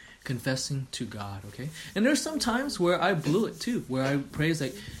 Confessing to God, okay? And there's some times where I blew it too, where I pray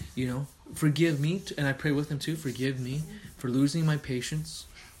like, you know, forgive me, and I pray with them too, forgive me for losing my patience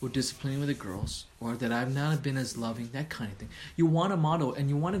or disciplining with the girls, or that I've not been as loving, that kind of thing. You want to model, and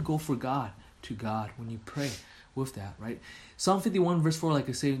you want to go for God, to God, when you pray with that, right? Psalm 51 verse 4, like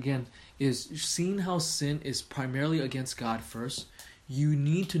I say again, is seeing how sin is primarily against God first. You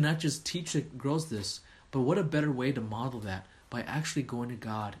need to not just teach the girls this, but what a better way to model that, by actually going to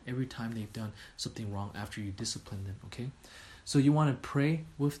God every time they've done something wrong after you discipline them, okay? So you want to pray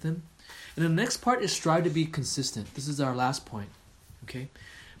with them. And the next part is strive to be consistent. This is our last point, okay?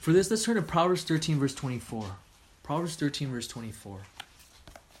 For this, let's turn to Proverbs 13 verse 24. Proverbs 13 verse 24.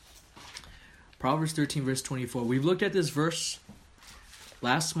 Proverbs 13 verse 24. We've looked at this verse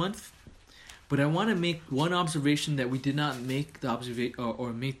last month, but I want to make one observation that we did not make the observation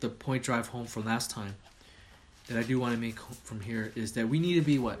or make the point drive home from last time. That I do want to make from here is that we need to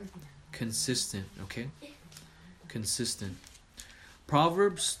be what? Consistent, okay? Consistent.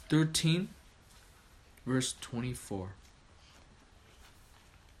 Proverbs 13, verse 24.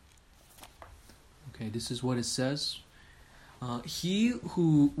 Okay, this is what it says. He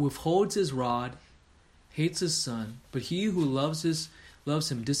who withholds his rod hates his son, but he who loves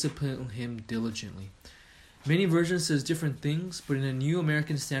him discipline him diligently. Many versions says different things, but in the New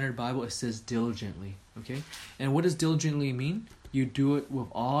American Standard Bible it says diligently. Okay, and what does diligently mean? You do it with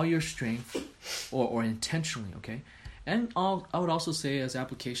all your strength, or intentionally. Okay, and I would also say as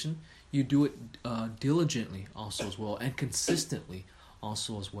application, you do it diligently also as well, and consistently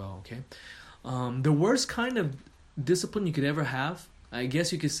also as well. Okay, the worst kind of discipline you could ever have, I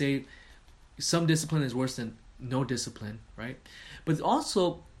guess you could say, some discipline is worse than no discipline, right? But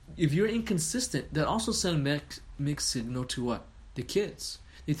also, if you're inconsistent, that also sends mixed signal to what? The kids.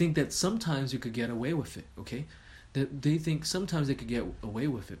 They think that sometimes you could get away with it, okay? That they think sometimes they could get away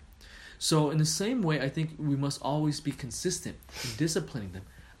with it. So in the same way, I think we must always be consistent in disciplining them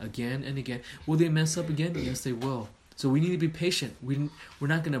again and again. Will they mess up again? Yes, they will. So we need to be patient. We're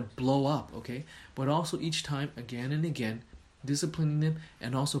not going to blow up, okay? But also each time, again and again, disciplining them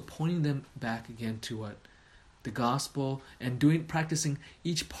and also pointing them back again to what? The gospel, and practicing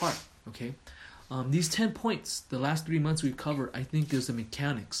each part, okay? These 10 points, the last 3 months we've covered, I think is the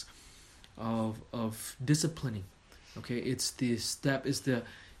mechanics of disciplining, okay? It's the step-by-step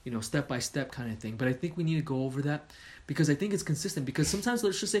kind of thing. But I think we need to go over that because I think it's consistent. Because sometimes,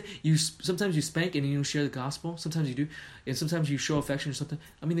 let's just say, sometimes you spank and you don't share the gospel. Sometimes you do, and sometimes you show affection or something.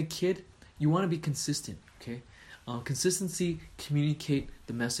 I mean, the kid, you want to be consistent, okay? Consistency, communicate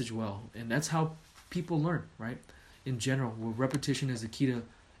the message well, and that's how people learn, right? In general, well, repetition is the key to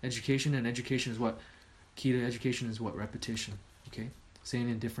education, and education is what? Key to education is what? Repetition, okay? Saying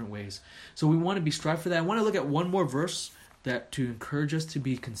in different ways. So we want to be strive for that. I want to look at one more verse that to encourage us to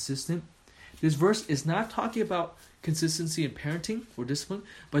be consistent. This verse is not talking about consistency in parenting or discipline,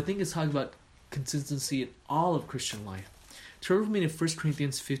 but I think it's talking about consistency in all of Christian life. Turn with me to 1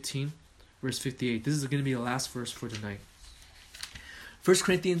 Corinthians 15, verse 58. This is going to be the last verse for tonight. 1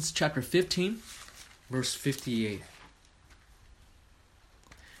 Corinthians chapter 15, verse 58.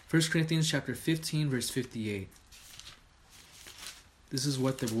 1 Corinthians chapter 15, verse 58. This is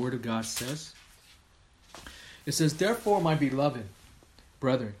what the Word of God says. It says, "Therefore, my beloved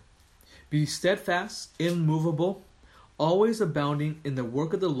brethren, be steadfast, immovable, always abounding in the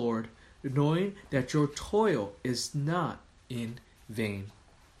work of the Lord, knowing that your toil is not in vain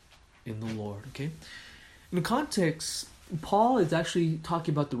in the Lord." Okay? In the context, Paul is actually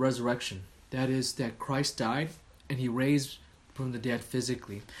talking about the resurrection. That is, that Christ died and he raised from the dead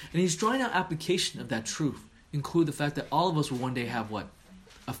physically. And he's drawing out application of that truth. Include the fact that all of us will one day have what?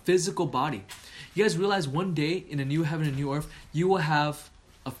 A physical body. You guys realize one day in a new heaven and new earth, you will have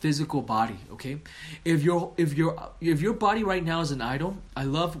a physical body. Okay, if your body right now is an idol, I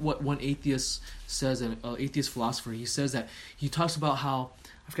love what one atheist says, an atheist philosopher. He says that he talks about how,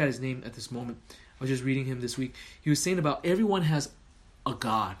 I forgot his name at this moment. I was just reading him this week. He was saying about everyone has a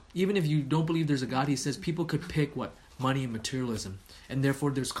god. Even if you don't believe there's a god, he says people could pick what? Money and materialism. And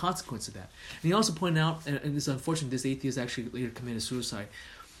therefore there's consequence to that. And he also pointed out, and it's unfortunate, this atheist actually later committed suicide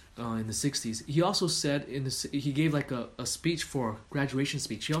in the 60s. He also said, he gave like a speech for a graduation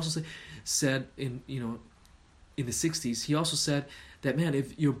speech. He also said in the 60s, he also said that, man,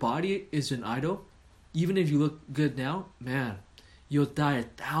 if your body is an idol, even if you look good now, man, you'll die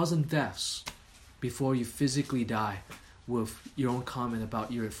 1,000 deaths before you physically die with your own comment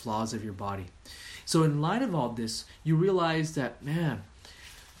about your flaws of your body. So in light of all this, you realize that, man,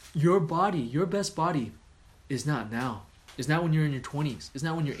 your body, your best body is not now. It's not when you're in your 20s. It's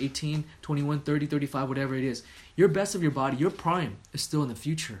not when you're 18, 21, 30, 35, whatever it is. Your best of your body, your prime, is still in the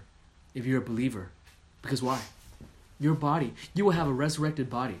future if you're a believer. Because why? Your body, you will have a resurrected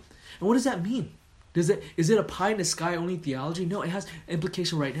body. And what does that mean? Is it a pie in the sky only theology? No, it has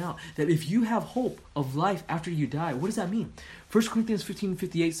implication right now. That if you have hope of life after you die, what does that mean? 1 Corinthians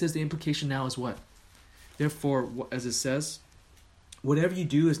 15:58 says the implication now is what? Therefore, as it says, whatever you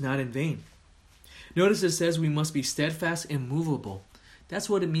do is not in vain. Notice it says we must be steadfast and immovable. That's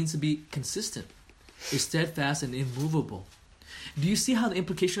what it means to be consistent. Is steadfast and immovable. Do you see how the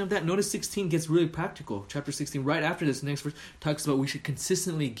implication of that? Notice 16 gets really practical. Chapter 16, right after this next verse, talks about we should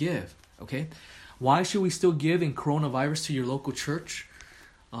consistently give. Okay? Why should we still give in coronavirus to your local church?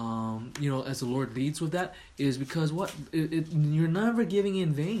 As the Lord leads with that, is because what? You're never giving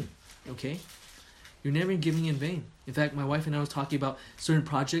in vain. Okay? You're never giving in vain. In fact, my wife and I was talking about certain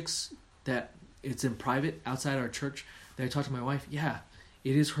projects that it's in private outside our church. That I talked to my wife. Yeah,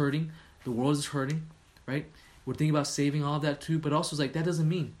 it is hurting. The world is hurting, right? We're thinking about saving all of that too. But also, it's like that doesn't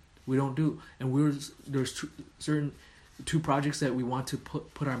mean we don't do. And there's certain two projects that we want to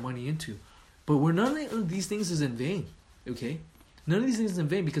put our money into. But none of these things is in vain. Okay, none of these things is in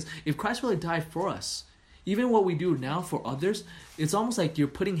vain, because if Christ really died for us, even what we do now for others, it's almost like you're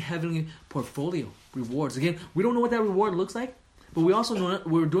putting heavenly portfolio rewards. Again, we don't know what that reward looks like, but we also know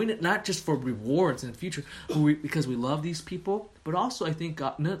we're doing it not just for rewards in the future, but because we love these people, but also I think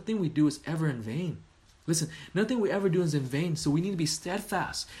nothing we do is ever in vain. Listen, nothing we ever do is in vain, so we need to be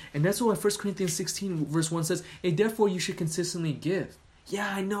steadfast. And that's what 1 Corinthians 16 verse 1 says, hey, therefore you should consistently give. Yeah,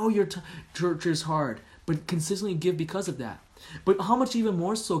 I know your church is hard, but consistently give because of that. But how much even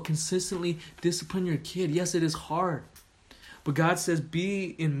more so consistently discipline your kid? Yes, it is hard. But God says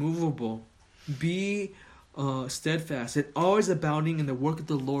be immovable, be steadfast, and always abounding in the work of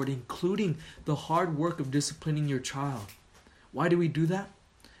the Lord, including the hard work of disciplining your child. Why do we do that?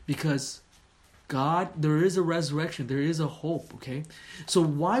 Because there is a resurrection, there is a hope, okay? So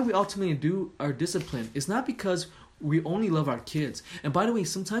why we ultimately do our discipline is not because we only love our kids. And by the way,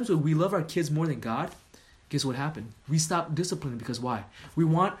 sometimes when we love our kids more than God, guess what happened? We stop disciplining because why? We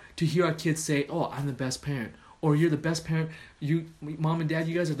want to hear our kids say, oh, I'm the best parent. Or you're the best parent. You, mom and dad,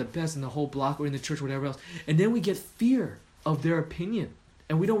 you guys are the best in the whole block or in the church or whatever else. And then we get fear of their opinion.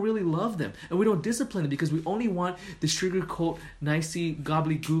 And we don't really love them. And we don't discipline them because we only want the sugarcoat, nicey,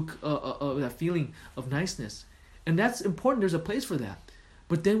 gobbledygook, that feeling of niceness. And that's important. There's a place for that.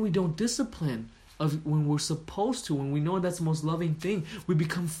 But then we don't discipline when we're supposed to, when we know that's the most loving thing. We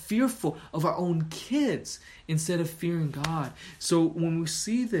become fearful of our own kids instead of fearing God. So when we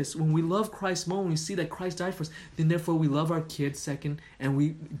see this, when we love Christ more, when we see that Christ died for us, then therefore we love our kids second and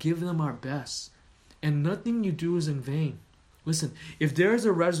we give them our best. And nothing you do is in vain. Listen, if there is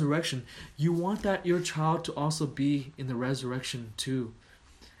a resurrection, you want that your child to also be in the resurrection too.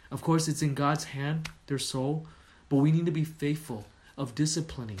 Of course, it's in God's hand, their soul, but we need to be faithful of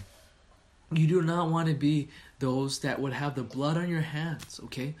disciplining. You do not want to be those that would have the blood on your hands,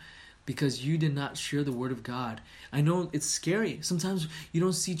 okay? Because you did not share the word of God. I know it's scary. Sometimes you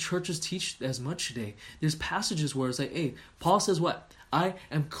don't see churches teach as much today. There's passages where it's like, hey, Paul says what? I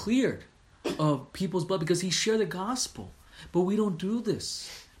am cleared of people's blood because he shared the gospel. But we don't do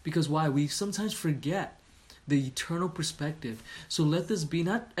this. Because why? We sometimes forget the eternal perspective. So let this be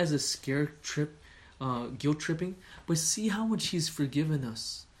not as a scare trip, guilt tripping, but see how much he's forgiven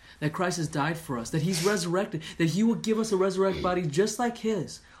us. That Christ has died for us, that he's resurrected, that he will give us a resurrected body just like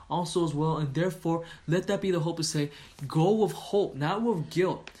his also as well. And therefore, let that be the hope to say, go with hope, not with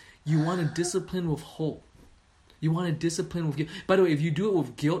guilt. You want to discipline with hope. You want to discipline with guilt. By the way, if you do it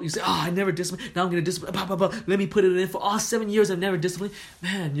with guilt, you say, I never discipline. Now I'm going to discipline. Let me put it in for 7 years I've never disciplined.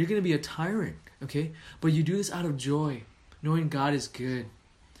 Man, you're going to be a tyrant, okay? But you do this out of joy, knowing God is good.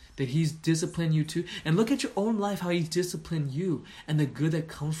 that He's disciplined you too. And look at your own life, how He's disciplined you and the good that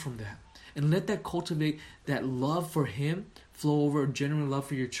comes from that. And let that cultivate that love for Him, flow over a genuine love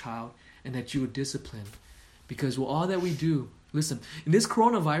for your child, and that you would discipline. Because with all that we do, listen, in this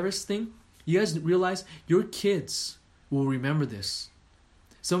coronavirus thing, you guys realize your kids will remember this.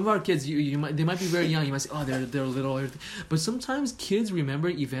 Some of our kids, they might be very young. You might say, oh, they're little. But sometimes kids remember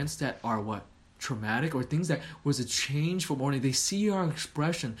events that are what? Traumatic, or things that was a change from ordinary. They see our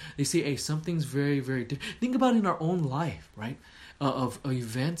expression. They say, hey, something's very, very different. Think about it in our own life, right? Of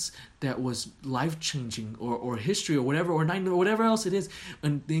events that was life-changing, or history, or whatever, or whatever else it is.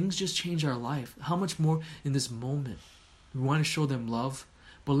 And things just change our life. How much more in this moment? We want to show them love.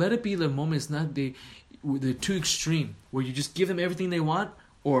 But let it be the moment. It's not they're too extreme, where you just give them everything they want,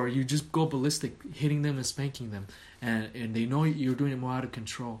 or you just go ballistic, hitting them and spanking them, and they know you're doing it more out of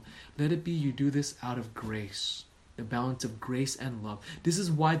control. Let it be you do this out of grace, the balance of grace and love. This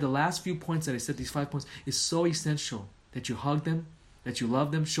is why the last few points that I said, these 5 points, is so essential, that you hug them, that you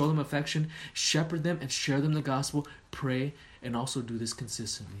love them, show them affection, shepherd them, and share them the gospel, pray, and also do this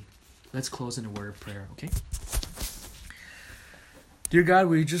consistently. Let's close in a word of prayer, okay? Dear God,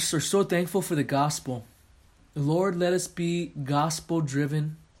 we just are so thankful for the gospel. Lord, let us be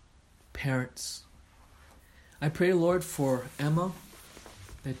gospel-driven parents. I pray, Lord, for Emma,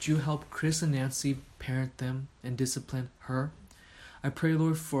 that you help Chris and Nancy parent them and discipline her. I pray,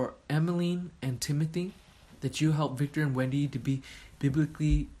 Lord, for Emmeline and Timothy, that you help Victor and Wendy to be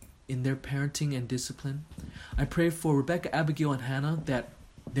biblically in their parenting and discipline. I pray for Rebecca, Abigail, and Hannah, that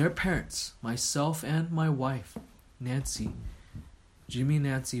their parents, myself and my wife, Nancy, Jimmy and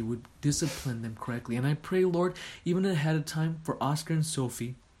Nancy, would discipline them correctly. And I pray, Lord, even ahead of time, for Oscar and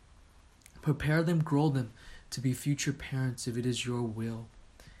Sophie, prepare them, grow them to be future parents if it is your will.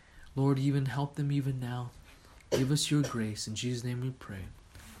 Lord, even help them even now. Give us your grace. In Jesus' name we pray.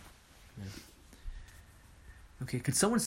 Amen. Okay, could someone